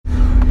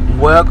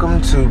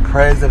Welcome to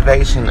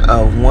Preservation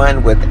of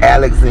One with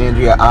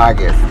Alexandria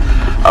August.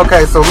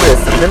 Okay, so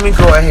listen, let me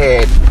go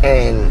ahead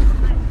and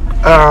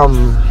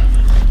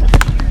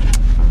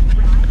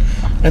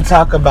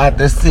talk about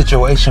this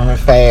situation real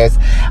fast.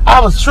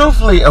 I was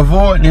truthfully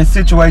avoiding this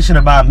situation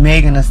about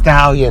Megan the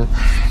Stallion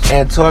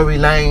and Tory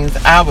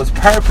Lanez. I was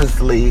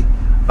purposely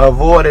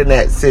avoiding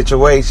that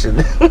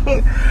situation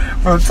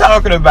from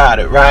talking about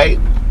it, right?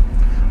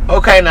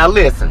 Okay, now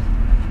listen.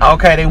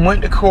 Okay, they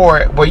went to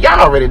court. Well, y'all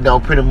already know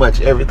pretty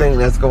much everything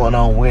that's going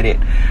on with it.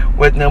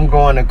 With them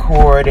going to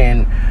court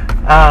and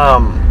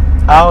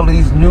all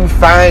these new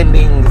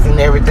findings and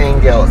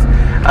everything else.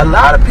 A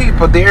lot of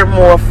people, they're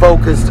more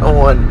focused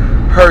on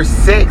her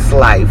sex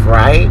life,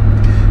 right?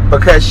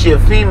 Because she's a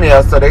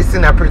female, so they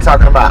sitting up here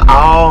talking about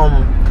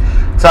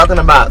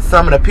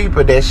some of the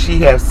people that she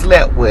have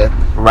slept with,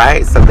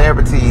 right?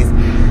 Celebrities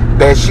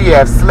that she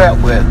have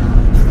slept with.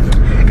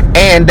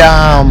 And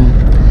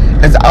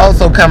it's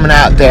also coming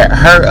out that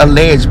her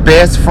alleged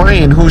best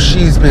friend, who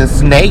she's been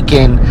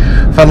snaking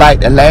for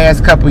like the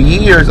last couple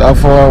years or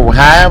for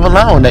however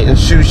long, that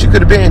she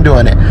could have been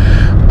doing it.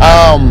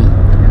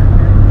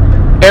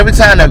 Every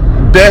time the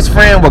best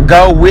friend would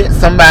go with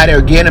somebody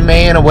or get a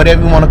man or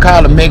whatever you want to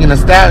call it, Megan the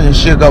Stallion,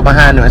 she'll go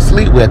behind her and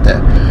sleep with her.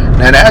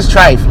 Now that's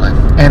trifling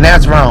and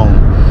that's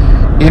wrong.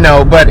 You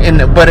know, but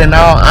in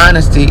all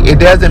honesty, it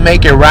doesn't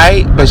make it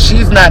right. But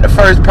she's not the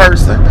first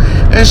person,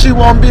 and she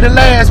won't be the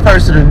last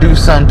person to do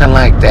something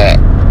like that.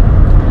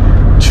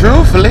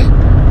 Truthfully,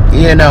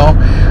 you know,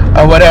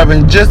 or whatever.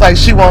 And just like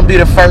she won't be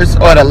the first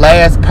or the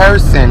last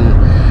person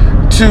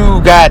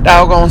to got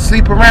doggone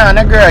sleep around.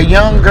 That girl, a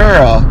young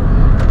girl.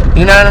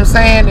 You know what I'm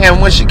saying?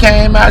 And when she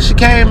came out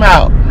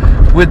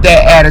with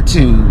that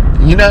attitude.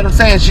 You know what I'm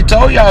saying? She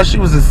told y'all she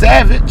was a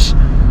savage,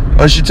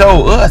 or she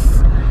told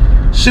us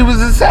she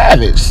was a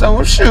savage.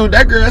 So shoot,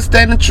 that girl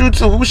standing true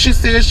to who she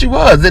said she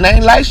was. It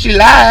ain't like she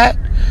lied.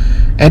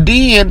 And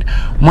then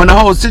when the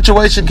whole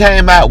situation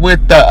came out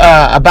with the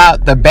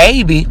about the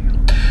baby,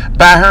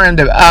 by her and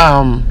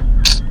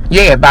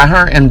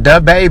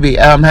the baby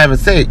having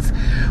sex,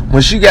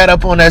 when she got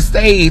up on that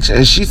stage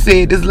and she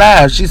said this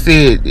live, she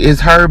said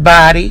it's her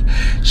body.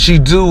 She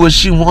do what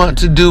she want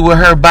to do with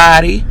her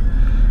body.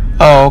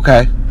 Oh,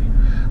 okay.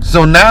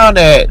 So now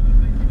that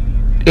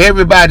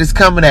everybody's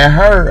coming at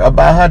her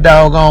about her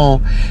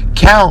doggone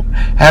count,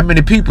 how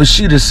many people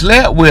she done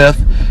slept with,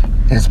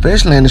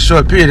 especially in a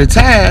short period of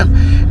time.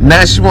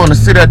 Now she want to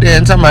sit up there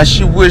and talk about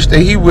she wish that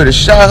he would have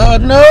shot her.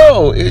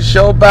 No, it's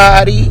your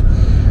body.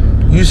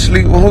 You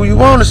sleep with who you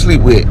want to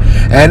sleep with.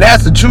 And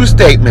that's a true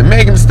statement.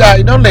 Megan the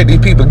Stallion, don't let these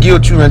people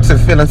guilt you into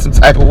feeling some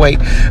type of way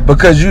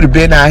because you've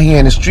been out here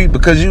in the street,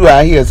 because you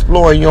out here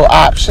exploring your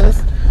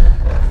options.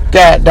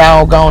 God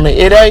doggone it.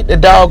 It ain't the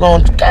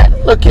doggone. God,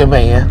 look here,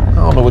 man. I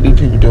don't know what these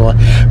people doing.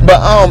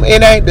 But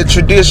it ain't the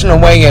traditional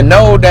way. And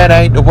no, that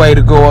ain't the way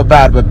to go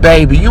about it. But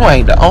baby, you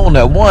ain't the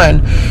only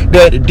one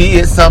that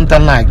did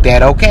something like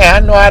that. Okay,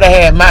 I know I'd have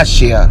had my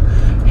share.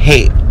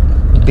 Heck,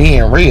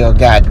 being real,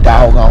 God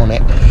doggone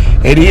it.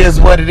 It is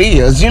what it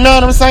is. You know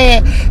what I'm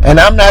saying? And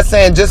I'm not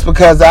saying just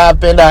because I've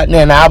been out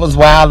there and I was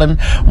wilding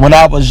when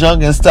I was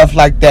young and stuff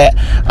like that,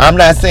 I'm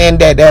not saying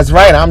that that's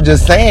right. I'm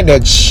just saying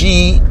that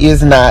she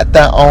is not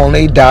the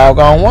only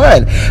doggone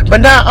one.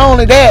 But not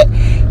only that,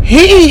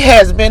 he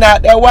has been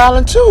out there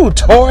wilding too.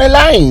 Tory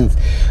Lanez.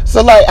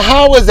 So like,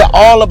 how is it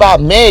all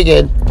about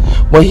Megan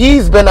when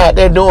he's been out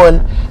there doing,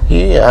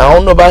 I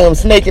don't know about him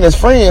snaking his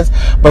friends,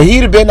 but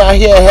he'd have been out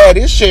here and had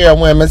his share of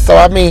women. So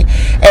I mean,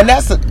 and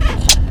that's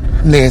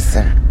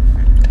listen,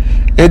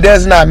 it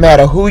does not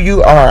matter who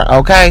you are,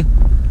 okay?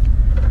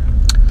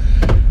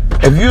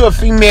 If you're a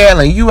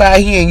female and you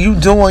out here and you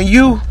doing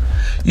you're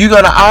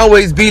gonna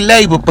always be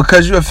labeled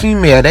because you're a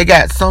female. They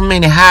got so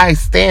many high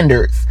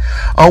standards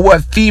on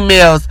what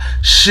females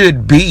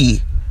should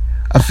be.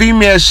 A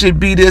female should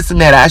be this and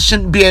that. I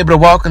shouldn't be able to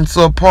walk into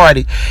a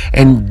party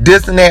and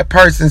this and that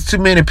person's too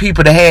many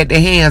people that had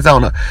their hands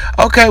on her.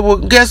 Okay, well,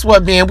 guess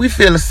what, man? We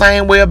feel the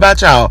same way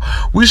about y'all.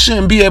 We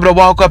shouldn't be able to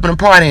walk up in a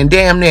party and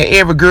damn near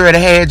every girl that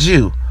had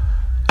you.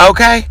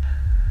 Okay?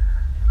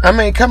 I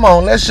mean, come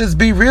on. Let's just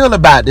be real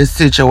about this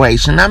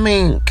situation. I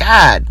mean,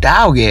 God,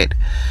 dog it.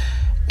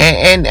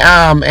 And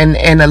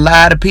a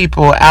lot of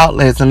people,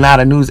 outlets, and a lot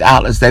of news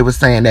outlets, they were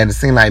saying that it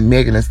seemed like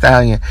Megan the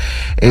Stallion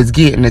is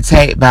getting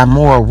attacked by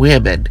more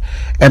women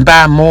and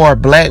by more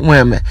black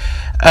women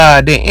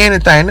than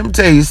anything. Let me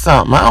tell you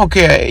something. I don't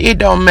care. It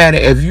don't matter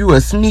if you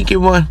a sneaky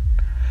one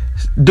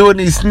doing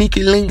these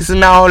sneaky links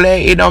and all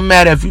that. It don't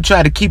matter if you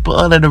try to keep her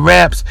under the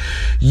wraps.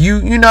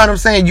 You know what I'm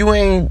saying? You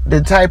ain't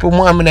the type of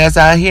woman that's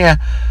out here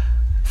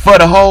for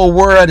the whole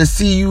world to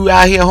see you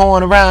out here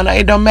hoeing around.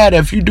 It don't matter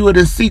if you do it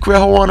in secret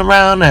hoeing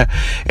around, or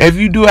if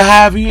you do it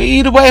however you,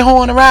 either way,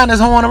 hoeing around is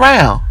hoeing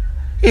around.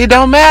 It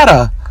don't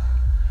matter.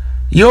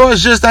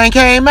 Yours just ain't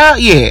came out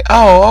yet.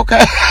 Oh,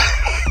 okay.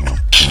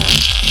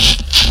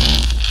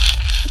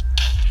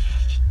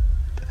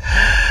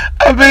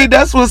 I mean,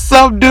 that's what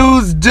some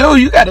dudes do.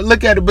 You got to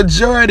look at the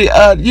majority.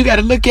 You got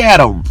to look at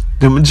them.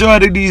 The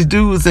majority of these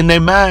dudes in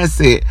their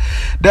mindset,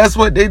 that's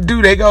what they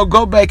do. They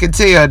go back and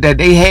tell that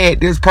they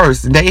had this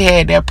person, they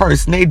had that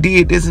person, they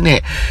did this and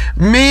that.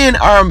 Men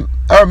are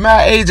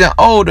my age and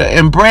older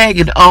and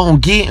bragging on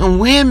getting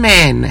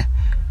women.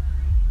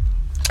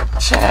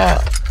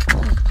 Child,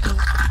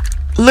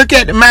 look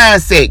at the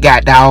mindset,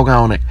 got dog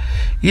on it.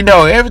 You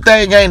know,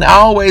 everything ain't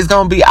always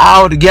gonna be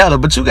all together,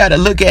 but you gotta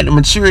look at the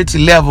maturity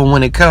level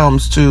when it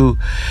comes to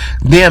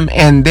them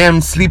and them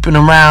sleeping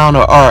around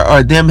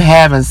or them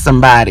having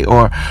somebody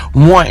or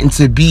wanting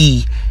to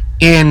be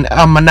in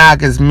a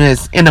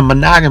monogamous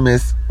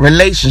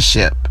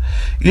relationship.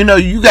 You know,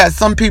 you got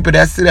some people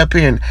that sit up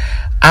here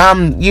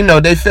and you know,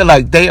 they feel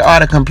like they are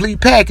the complete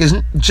package.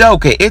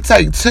 Joker, it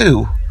take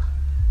two.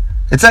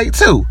 It take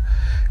two.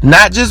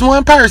 Not just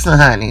one person,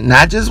 honey.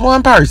 Not just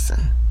one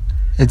person.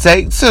 It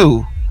take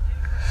two.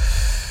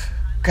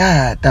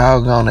 God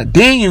doggone it.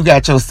 Then you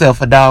got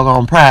yourself a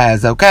doggone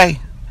prize, okay?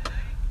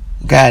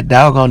 God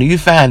doggone it. You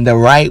find the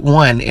right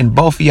one and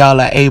both of y'all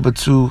are able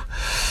to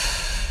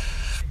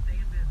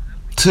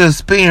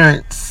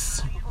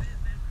experience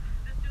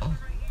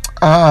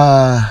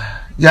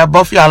yeah,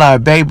 both of y'all are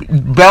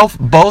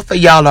both of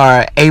y'all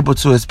are able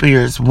to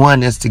experience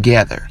oneness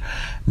together.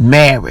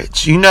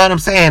 Marriage, you know what I'm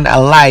saying? A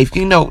life,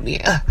 you know,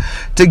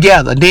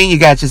 together. Then you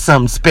got you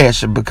something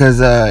special because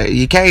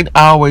you can't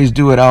always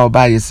do it all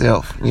by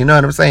yourself. You know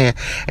what I'm saying?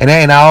 It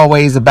ain't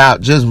always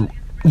about just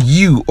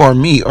you or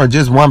me or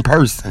just one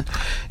person.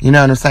 You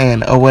know what I'm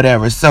saying? Or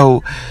whatever.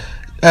 So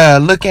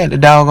look at the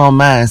doggone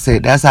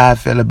mindset. That's how I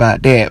feel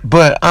about that.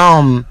 But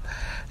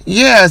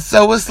yeah,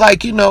 so it's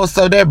like, you know,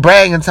 so they're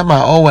bragging, talking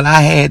about, oh, well,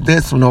 I had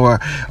this one, or,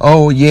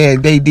 oh, yeah,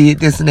 they did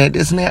this and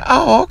that.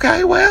 Oh,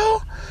 okay,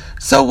 well,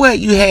 so what?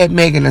 You had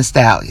Megan the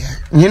Stallion.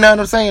 You know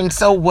what I'm saying?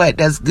 So what?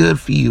 That's good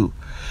for you.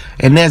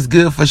 And that's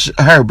good for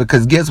her,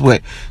 because guess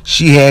what?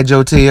 She had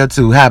your tail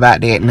too. How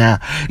about that now?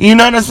 You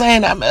know what I'm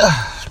saying? I mean,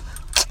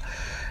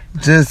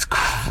 just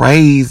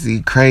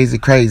crazy.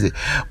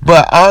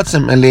 But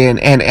ultimately,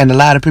 and a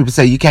lot of people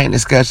say you can't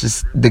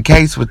discuss the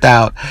case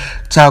without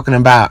talking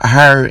about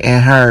her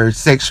and her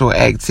sexual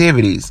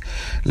activities.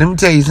 Let me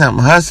tell you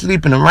something. Her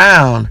sleeping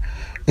around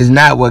is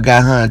not what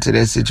got her into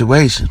that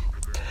situation.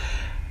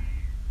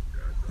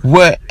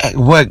 What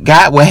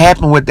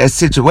happened with that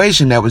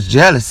situation, that was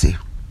jealousy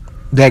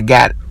that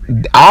got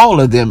all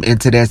of them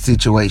into that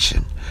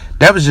situation.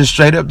 That was just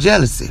straight up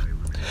jealousy.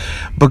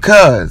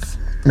 Because,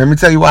 let me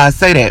tell you why I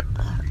say that.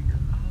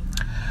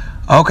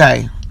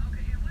 Okay.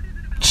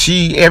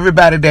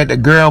 Everybody that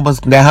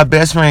that her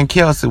best friend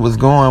Kelsey was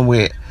going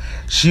with,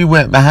 she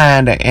went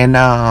behind her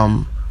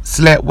and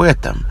slept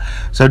with them.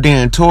 So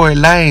then Tory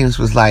Lanez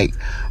was like,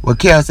 well,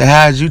 Kelsey,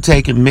 how'd you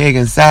taking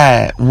Megan's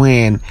side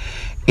when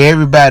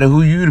everybody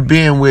who you'd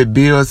been with,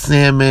 Bill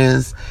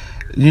Simmons,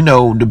 you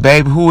know, the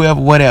baby, whoever,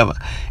 whatever,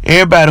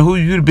 everybody who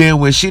you'd been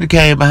with, she'd have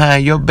came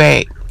behind your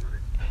back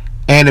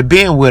and have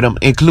been with them,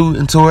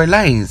 including Tory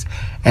Lanez.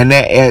 And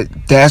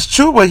that's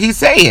true what he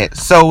said.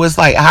 So it's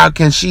like, how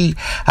can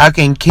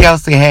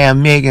Kelsey have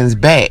Megan's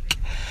back?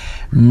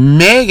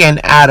 Megan,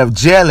 out of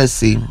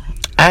jealousy,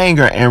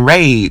 anger, and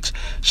rage,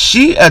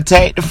 she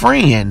attacked the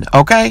friend,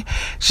 okay?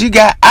 She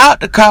got out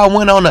the car,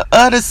 went on the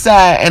other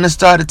side, and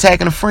started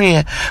attacking the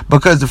friend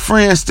because the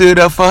friend stood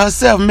up for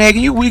herself.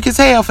 Megan, you weak as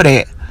hell for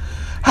that.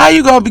 How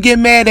you gonna be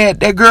getting mad at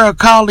that girl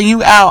calling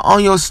you out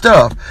on your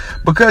stuff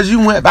because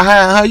you went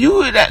behind her?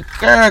 You that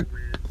girl.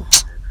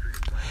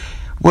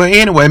 Well,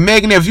 anyway,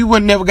 Megan, if you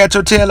would never got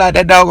your tail out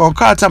that doggone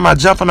car talking about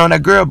jumping on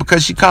that girl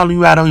because she calling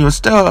you out on your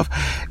stuff,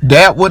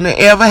 that wouldn't have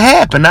ever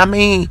happened. I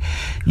mean,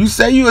 you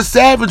say you a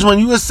savage. When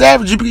you a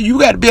savage, you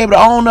got to be able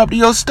to own up to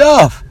your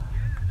stuff.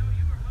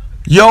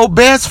 Your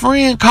best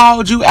friend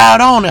called you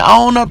out on it.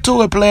 Own up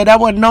to it, player.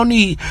 That wasn't no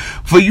need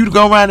for you to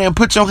go around there and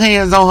put your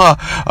hands on her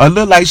or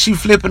look like she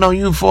flipping on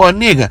you for a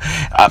nigga.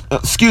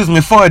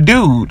 For a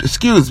dude.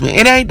 Excuse me.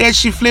 It ain't that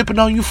she flipping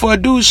on you for a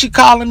dude. She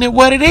calling it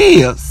what it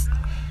is.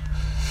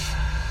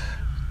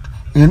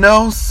 You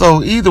know?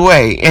 So either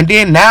way. And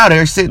then now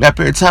they're sitting up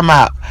here talking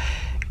about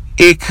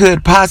it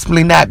could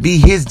possibly not be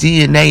his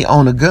DNA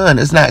on a gun.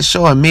 It's not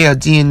showing male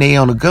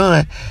DNA on a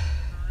gun.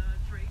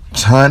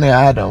 Honey,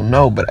 I don't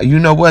know, but you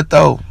know what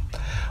though?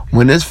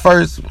 When this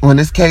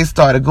case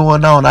started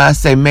going on, I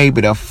say maybe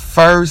the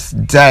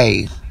first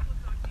day,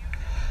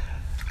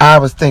 I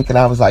was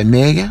like,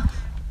 Megan,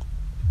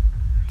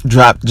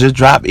 just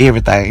drop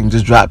everything,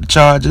 just drop the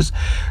charges,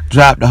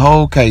 drop the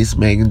whole case,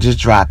 Megan, just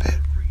drop it.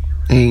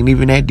 It ain't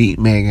even that deep,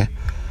 Megan,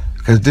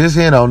 because this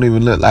here don't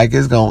even look like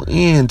it's gonna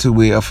end too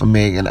well for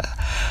Megan.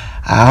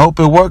 I hope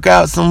it work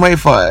out some way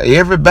for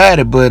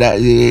everybody, but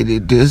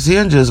this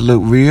here just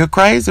look real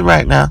crazy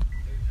right now.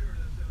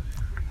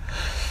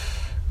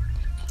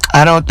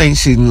 I don't think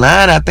she's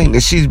lying. I think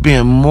that she's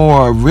being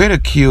more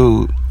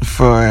ridiculed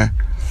for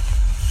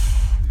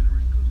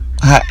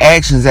her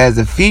actions as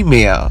a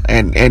female.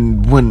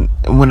 And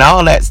when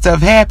all that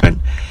stuff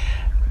happened,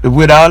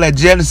 with all that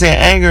jealousy and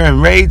anger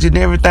and rage and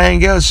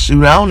everything else,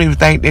 shoot, I don't even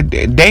think that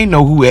they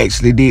know who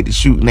actually did the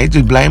shooting. They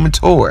just blaming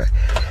Tory.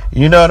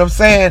 You know what I'm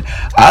saying?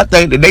 I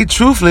think that they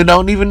truthfully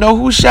don't even know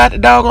who shot the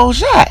doggone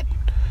shot.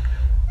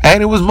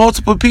 And it was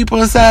multiple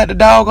people inside the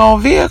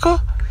doggone vehicle.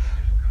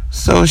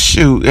 So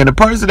shoot. And the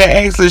person that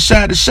actually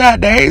shot the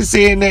shot, they ain't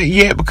saying that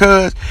yet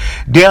because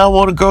they don't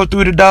want to go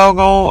through the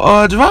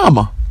doggone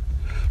drama.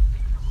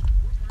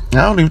 I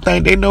don't even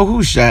think they know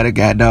who shot it,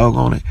 got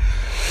doggone it.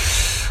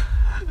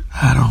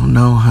 I don't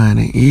know,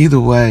 honey. Either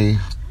way,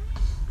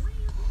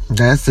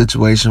 that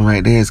situation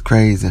right there is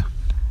crazy.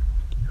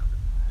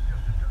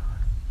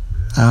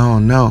 I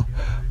don't know.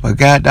 But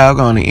God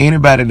doggone it,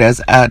 anybody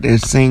that's out there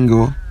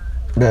single,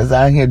 that's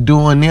out here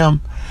doing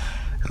them,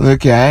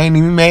 look here, I ain't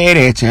even mad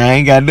at you. I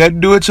ain't got nothing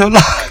to do with your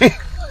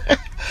life.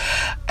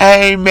 I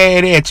ain't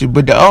mad at you.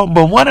 But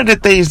one of the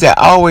things that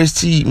always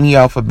cheat me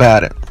off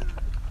about it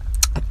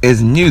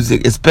is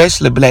music,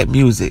 especially black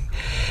music.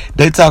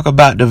 They talk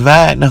about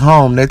dividing the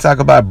home. They talk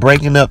about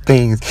breaking up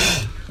things.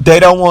 They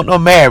don't want no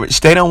marriage.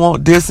 They don't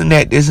want this and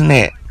that, this and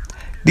that.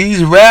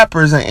 These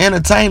rappers and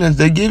entertainers,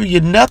 they're giving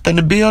you nothing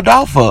to build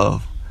off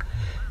of.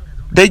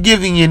 They're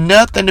giving you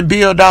nothing to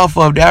build off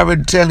of. They're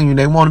already telling you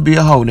they want to be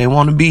a hoe. They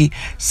want to be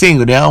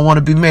single. They don't want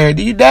to be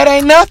married. That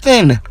ain't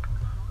nothing.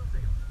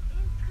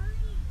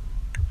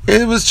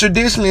 It was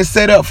traditionally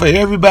set up for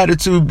everybody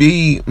to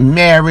be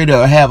married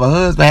or have a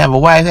husband, have a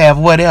wife, have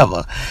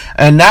whatever.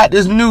 And not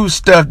this new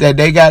stuff that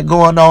they got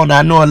going on.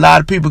 I know a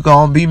lot of people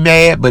gonna be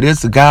mad, but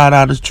it's the God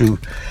honest truth.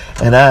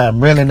 And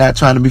I'm really not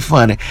trying to be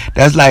funny.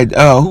 That's like,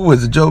 who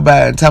was it? Joe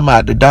Biden talking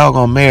about the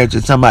doggone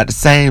marriages, talking about the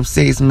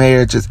same-sex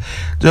marriages.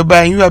 Joe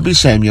Biden, you gotta be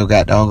ashamed of your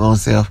god doggone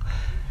self.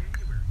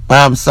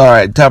 I'm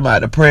sorry, talking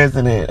about the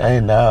president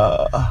and,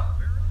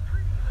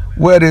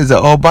 what is it,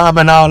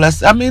 Obama and all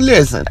that. I mean,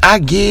 listen, I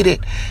get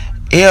it.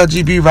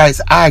 LGBT rights,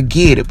 I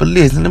get it. But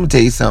listen, let me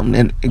tell you something.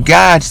 And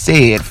God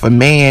said for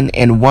man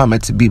and woman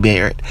to be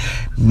married.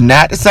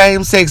 Not the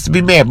same sex to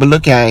be married. But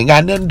look, I ain't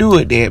got nothing to do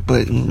with that.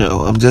 But,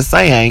 I'm just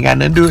saying, I ain't got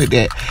nothing to do with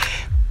that.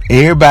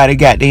 Everybody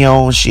got their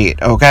own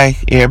shit, okay?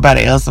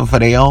 Everybody answering for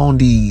their own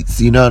deeds.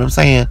 You know what I'm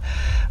saying?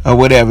 Or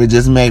whatever. It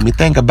just made me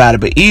think about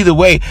it. But either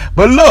way,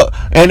 but look,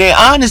 and in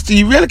honesty,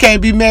 you really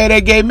can't be mad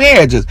at gay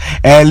marriages.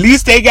 At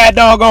least they got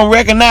doggone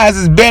recognized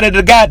it's better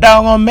to got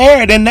doggone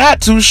married than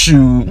not to.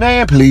 Shoot.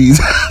 Man,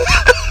 please.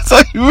 So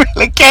you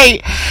really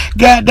can't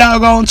got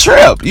doggone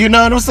trip. You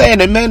know what I'm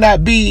saying? It may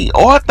not be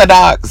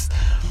orthodox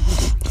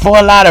for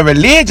a lot of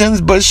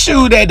religions, but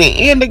shoot, at the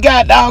end of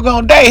God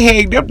doggone day,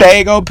 hey, them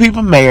daggone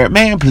people married.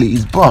 Man,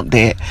 please bump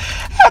that.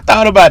 I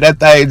thought about that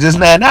thing just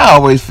now, and I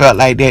always felt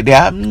like that.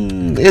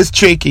 It's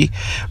tricky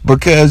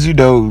because,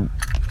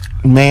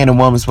 man and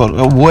woman supposed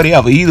to,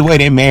 whatever. Either way,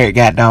 they married,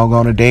 got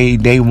doggone a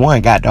day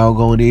one, got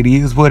doggone it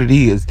is what it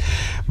is.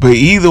 But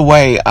either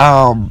way,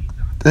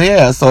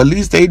 yeah, so at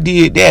least they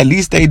did that. At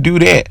least they do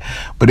that.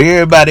 But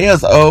everybody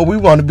else, we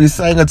want to be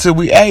single till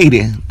we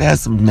 80.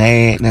 That's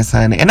madness,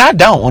 honey. And I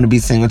don't want to be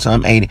single till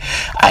I'm 80.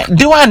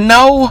 Do I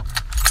know?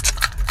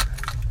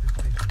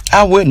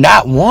 I would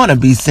not want to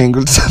be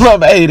single till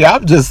I'm 80.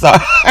 I'm just sorry.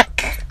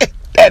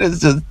 That is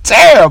just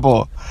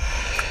terrible.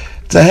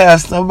 To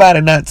have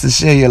somebody not to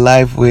share your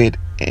life with.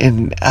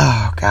 And,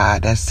 oh,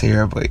 God, that's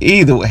terrible.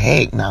 Either way,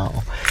 heck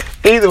no.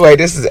 Either way,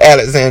 this is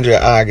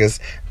Alexandria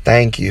August.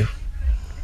 Thank you.